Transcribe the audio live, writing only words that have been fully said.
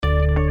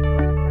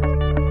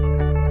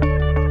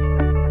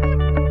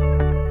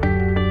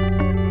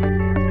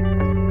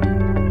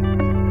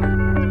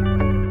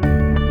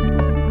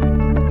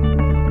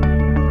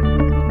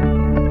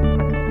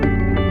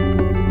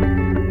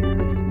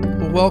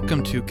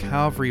Welcome to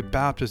Calvary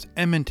Baptist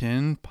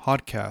Edmonton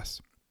podcast.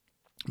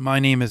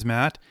 My name is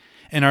Matt,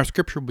 and our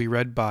scripture will be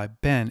read by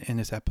Ben in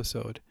this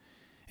episode.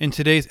 In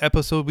today's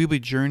episode, we'll be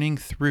journeying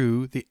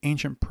through the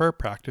ancient prayer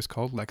practice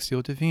called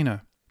Lectio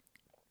Divina.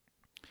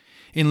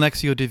 In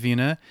Lectio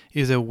Divina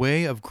is a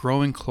way of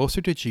growing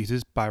closer to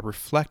Jesus by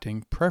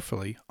reflecting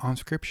prayerfully on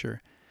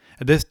scripture.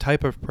 This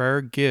type of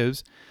prayer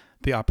gives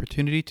the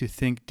opportunity to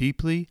think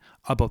deeply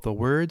about the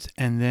words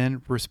and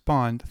then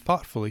respond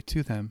thoughtfully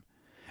to them.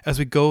 As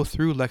we go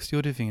through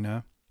Lectio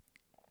Divina,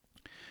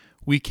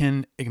 we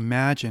can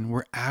imagine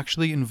we're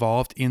actually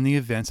involved in the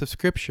events of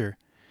Scripture.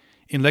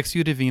 In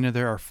Lectio Divina,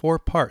 there are 4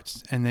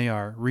 parts, and they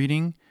are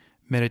reading,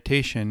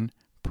 meditation,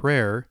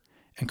 prayer,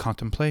 and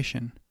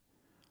contemplation.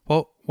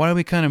 Well, why don't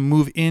we kind of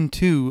move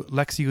into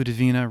Lectio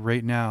Divina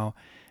right now?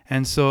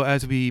 And so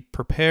as we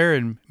prepare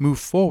and move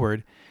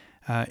forward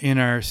in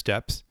our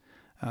steps,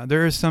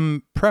 there is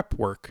some prep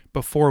work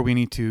before we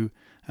need to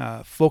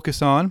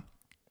focus on,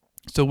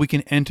 so we can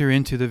enter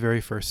into the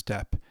very first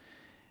step.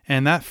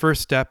 And that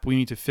first step we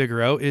need to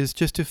figure out is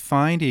just to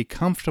find a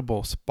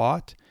comfortable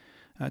spot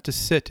to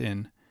sit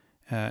in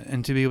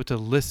and to be able to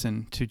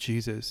listen to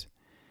Jesus.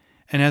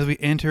 And as we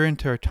enter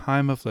into our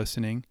time of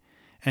listening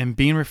and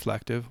being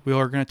reflective, we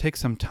are going to take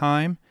some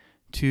time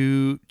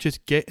to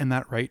just get in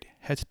that right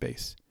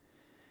headspace.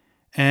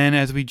 And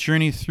as we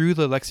journey through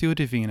the Lectio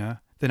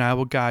Divina, then I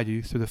will guide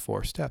you through the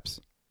 4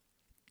 steps.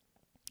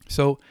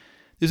 So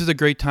this is a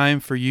great time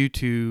for you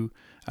to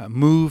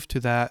move to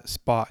that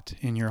spot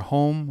in your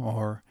home,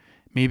 or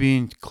maybe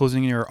in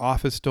closing your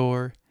office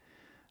door,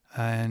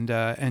 and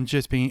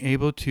just being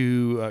able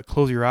to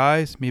close your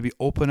eyes, maybe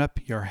open up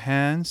your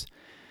hands,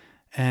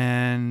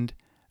 and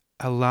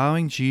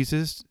allowing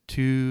Jesus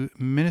to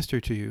minister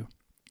to you,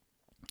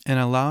 and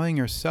allowing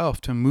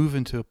yourself to move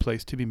into a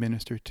place to be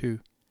ministered to.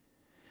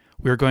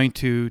 We're going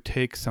to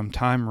take some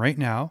time right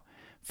now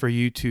for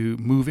you to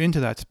move into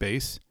that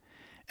space,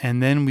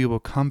 and then we will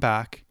come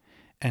back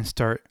and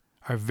start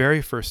our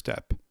very first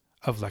step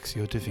of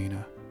Lectio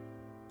Divina.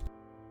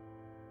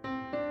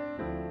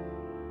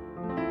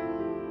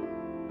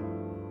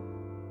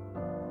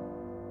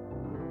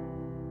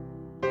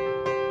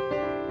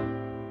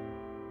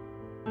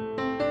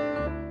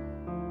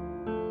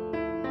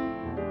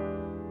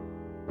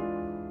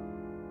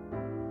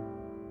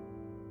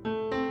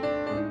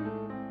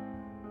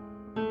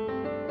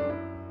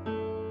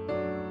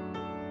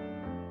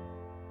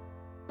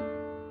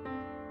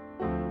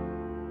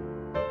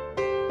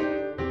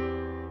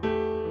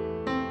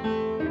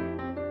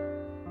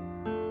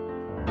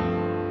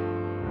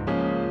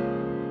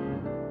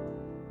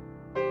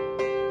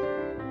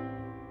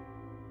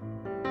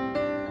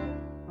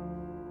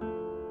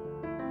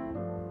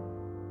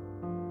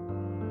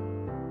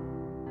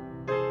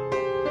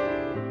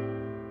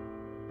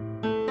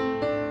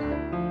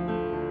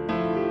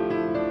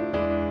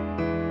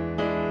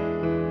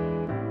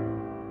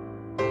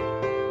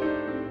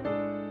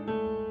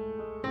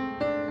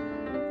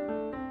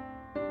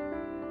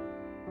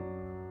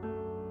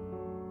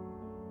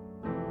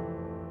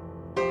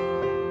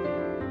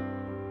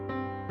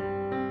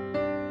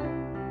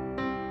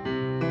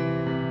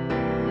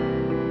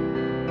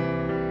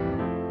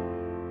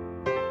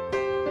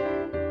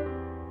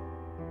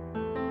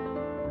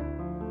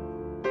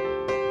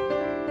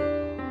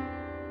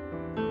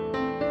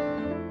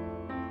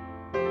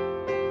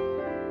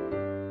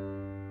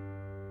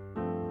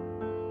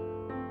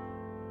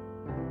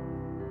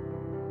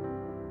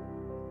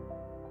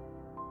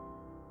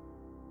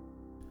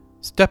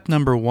 Step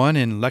number 1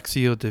 in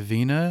Lectio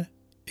Divina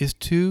is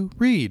to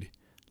read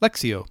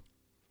Lectio.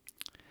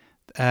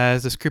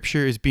 As the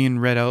scripture is being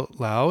read out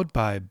loud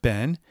by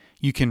Ben,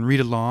 you can read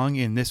along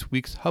in this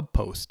week's Hub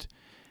Post,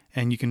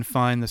 and you can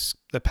find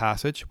the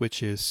passage,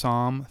 which is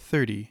Psalm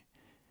 30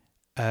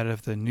 out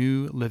of the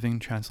New Living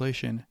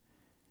Translation.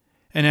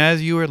 And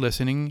as you are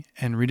listening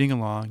and reading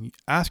along,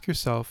 ask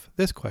yourself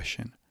this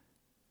question: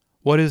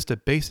 what is the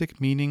basic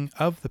meaning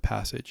of the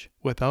passage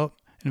without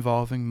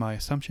involving my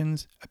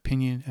assumptions,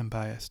 opinion, and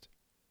bias?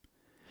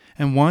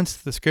 And once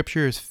the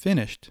scripture is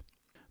finished,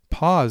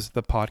 pause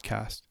the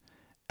podcast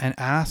and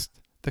ask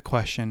the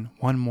question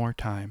one more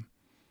time: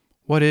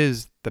 what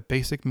is the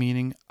basic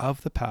meaning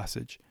of the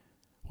passage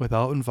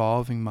without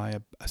involving my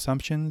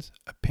assumptions,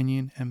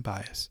 opinion, and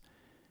bias?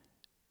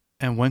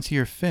 And once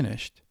you're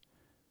finished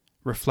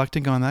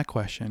reflecting on that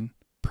question,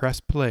 press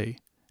play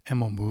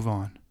and we'll move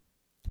on.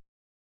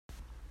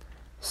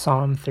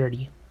 Psalm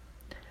 30.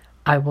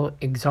 I will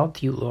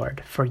exalt you,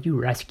 Lord, for you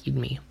rescued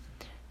me.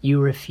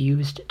 You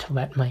refused to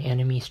let my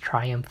enemies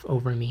triumph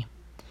over me.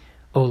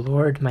 O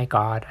Lord, my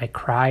God, I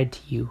cried to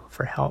you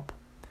for help,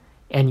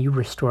 and you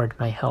restored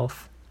my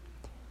health.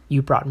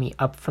 You brought me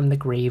up from the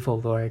grave, O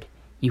Lord.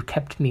 You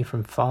kept me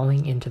from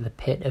falling into the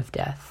pit of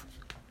death.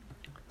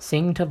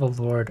 Sing to the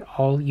Lord,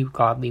 all you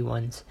godly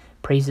ones.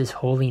 Praise his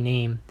holy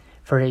name,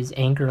 for his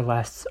anger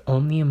lasts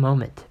only a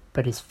moment,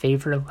 but his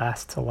favor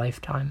lasts a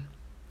lifetime.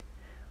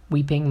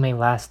 Weeping may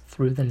last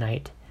through the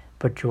night,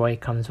 but joy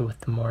comes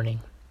with the morning.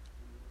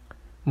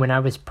 When I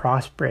was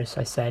prosperous,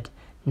 I said,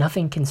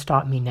 Nothing can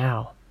stop me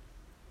now.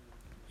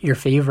 Your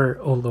favor,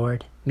 O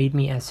Lord, made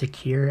me as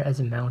secure as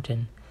a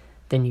mountain.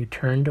 Then you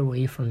turned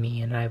away from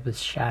me, and I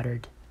was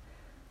shattered.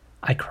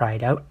 I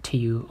cried out to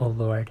you, O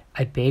Lord.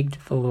 I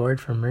begged the Lord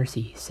for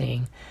mercy,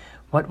 saying,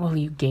 What will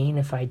you gain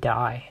if I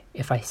die,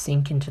 if I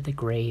sink into the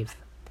grave?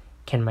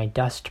 Can my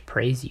dust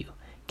praise you?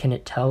 Can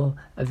it tell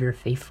of your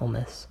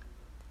faithfulness?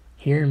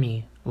 Hear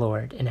me,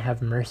 Lord, and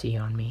have mercy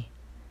on me.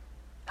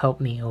 Help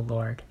me, O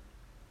Lord.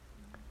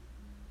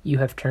 You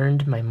have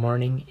turned my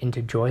mourning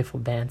into joyful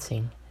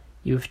dancing.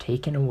 You have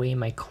taken away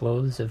my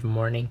clothes of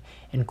mourning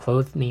and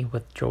clothed me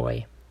with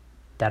joy,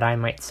 that I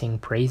might sing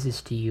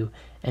praises to you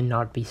and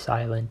not be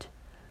silent.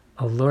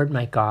 O Lord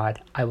my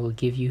God, I will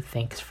give you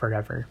thanks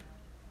forever.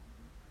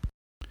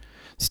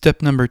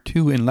 Step number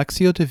 2 in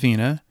Lectio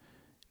Divina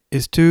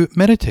is to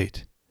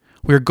meditate.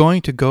 We're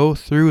going to go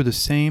through the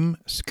same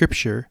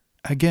scripture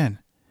again.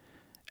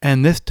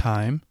 And this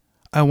time,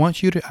 I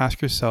want you to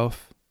ask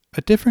yourself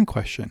a different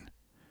question.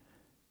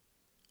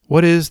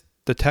 What is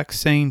the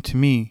text saying to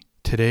me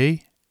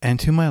today and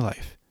to my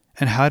life?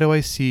 And how do I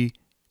see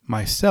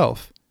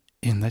myself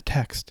in the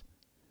text?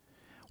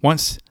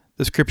 Once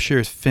the scripture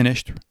is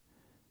finished,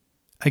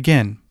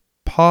 again,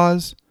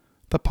 pause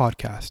the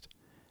podcast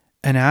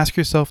and ask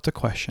yourself the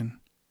question,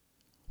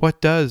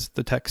 what does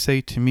the text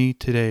say to me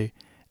today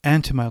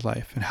and to my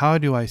life? And how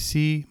do I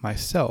see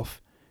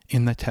myself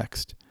in the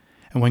text?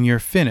 And when you're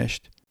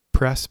finished,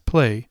 press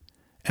play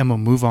and we'll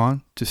move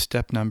on to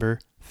step number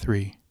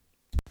 3.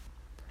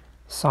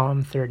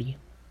 Psalm 30.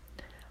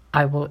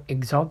 I will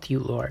exalt you,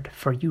 Lord,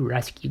 for you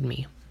rescued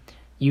me.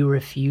 You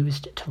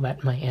refused to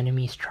let my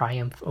enemies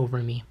triumph over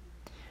me.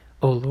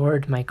 O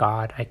Lord my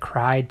God, I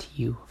cried to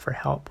you for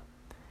help,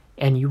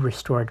 and you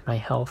restored my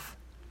health.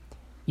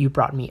 You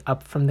brought me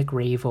up from the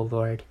grave, O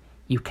Lord.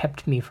 You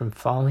kept me from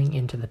falling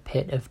into the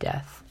pit of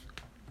death.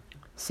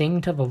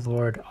 Sing to the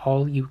Lord,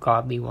 all you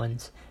godly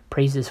ones.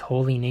 Praise his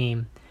holy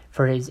name,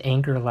 for his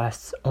anger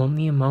lasts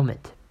only a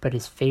moment, but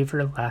his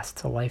favor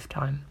lasts a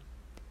lifetime.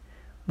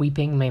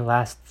 Weeping may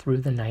last through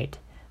the night,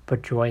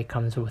 but joy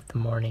comes with the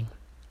morning.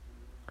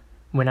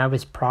 When I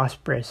was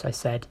prosperous, I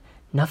said,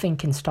 Nothing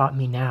can stop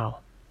me now.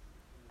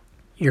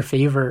 Your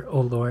favor,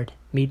 O Lord,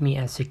 made me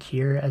as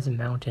secure as a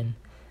mountain.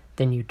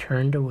 Then you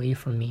turned away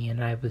from me,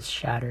 and I was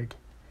shattered.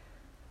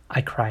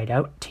 I cried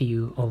out to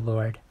you, O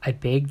Lord. I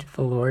begged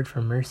the Lord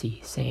for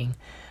mercy, saying,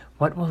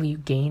 What will you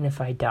gain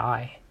if I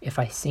die, if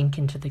I sink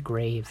into the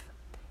grave?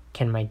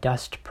 Can my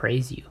dust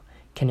praise you?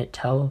 Can it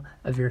tell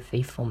of your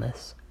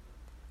faithfulness?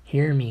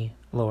 Hear me,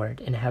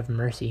 Lord, and have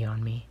mercy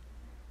on me.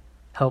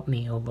 Help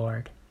me, O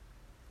Lord.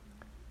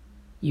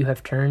 You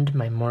have turned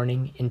my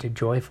mourning into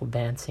joyful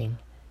dancing.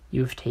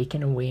 You have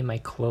taken away my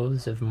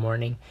clothes of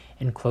mourning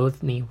and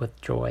clothed me with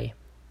joy,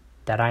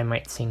 that I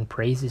might sing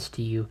praises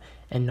to you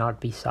and not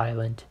be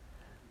silent.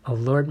 O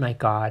Lord my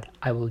God,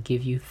 I will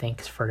give you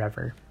thanks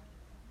forever.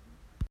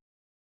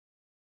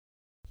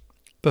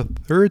 The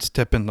third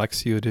step in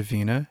Lectio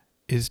Divina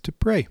is to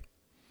pray.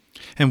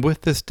 And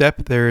with this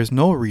step, there is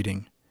no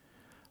reading,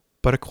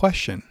 but a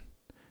question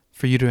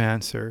for you to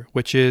answer,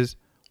 which is,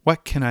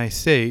 what can I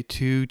say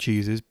to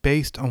Jesus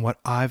based on what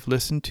I've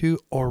listened to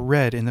or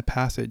read in the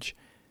passage?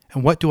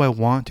 And what do I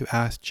want to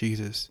ask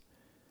Jesus?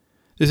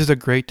 This is a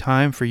great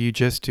time for you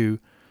just to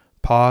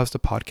pause the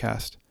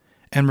podcast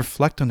and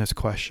reflect on this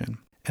question.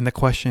 And the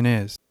question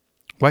is,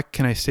 what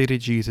can I say to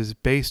Jesus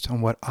based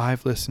on what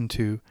I've listened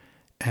to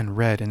and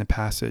read in the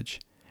passage?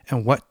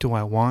 And what do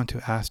I want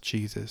to ask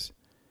Jesus?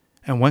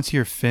 And once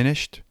you're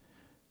finished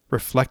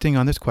reflecting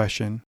on this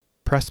question,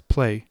 press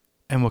play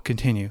and we'll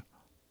continue.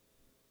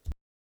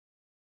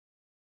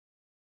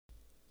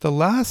 The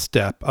last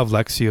step of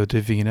Lectio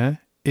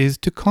Divina is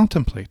to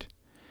contemplate.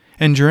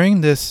 And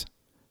during this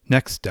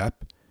next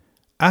step,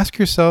 ask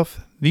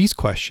yourself these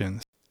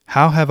questions.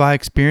 How have I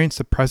experienced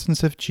the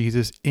presence of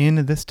Jesus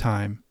in this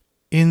time,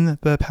 in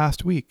the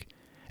past week?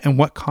 And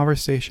what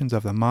conversations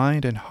of the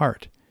mind and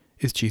heart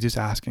is Jesus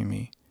asking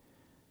me?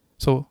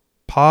 So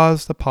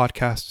pause the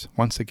podcast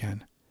once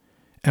again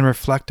and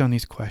reflect on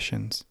these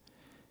questions.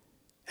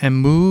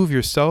 And move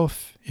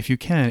yourself, if you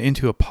can,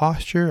 into a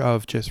posture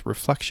of just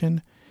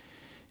reflection,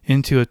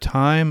 into a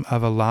time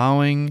of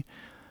allowing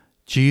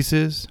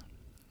Jesus,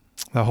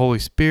 the Holy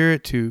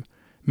Spirit, to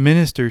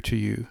minister to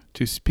you,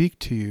 to speak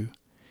to you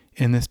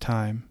in this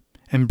time,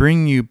 and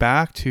bring you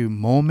back to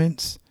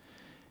moments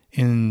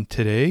in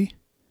today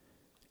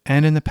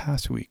and in the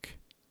past week.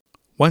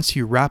 Once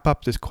you wrap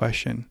up this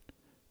question,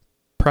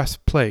 press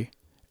play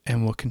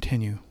and we'll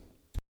continue.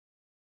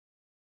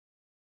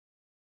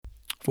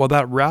 Well,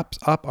 that wraps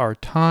up our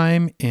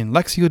time in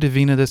Lectio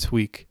Divina this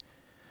week.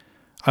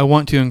 I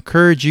want to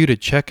encourage you to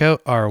check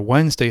out our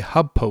Wednesday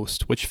Hub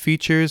post, which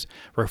features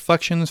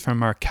reflections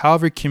from our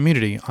Calvary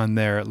community on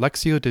their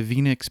Lectio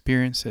Divina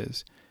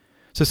experiences.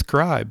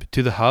 Subscribe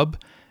to the Hub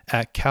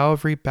at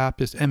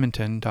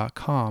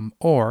calvarybaptistedmonton.com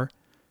or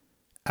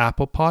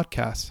Apple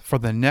Podcasts for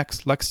the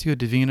next Lectio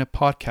Divina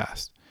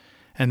podcast,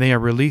 and they are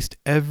released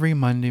every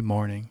Monday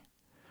morning.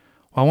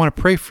 Well, I want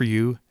to pray for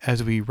you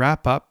as we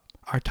wrap up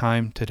our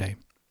time today.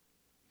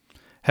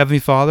 Heavenly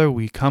Father,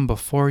 we come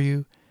before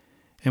you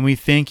and we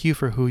thank you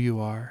for who you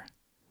are.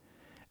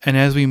 And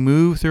as we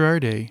move through our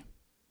day,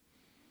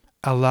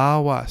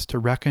 allow us to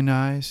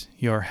recognize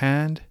your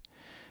hand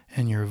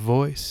and your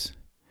voice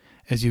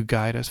as you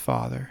guide us,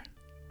 Father.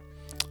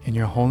 In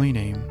your holy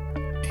name,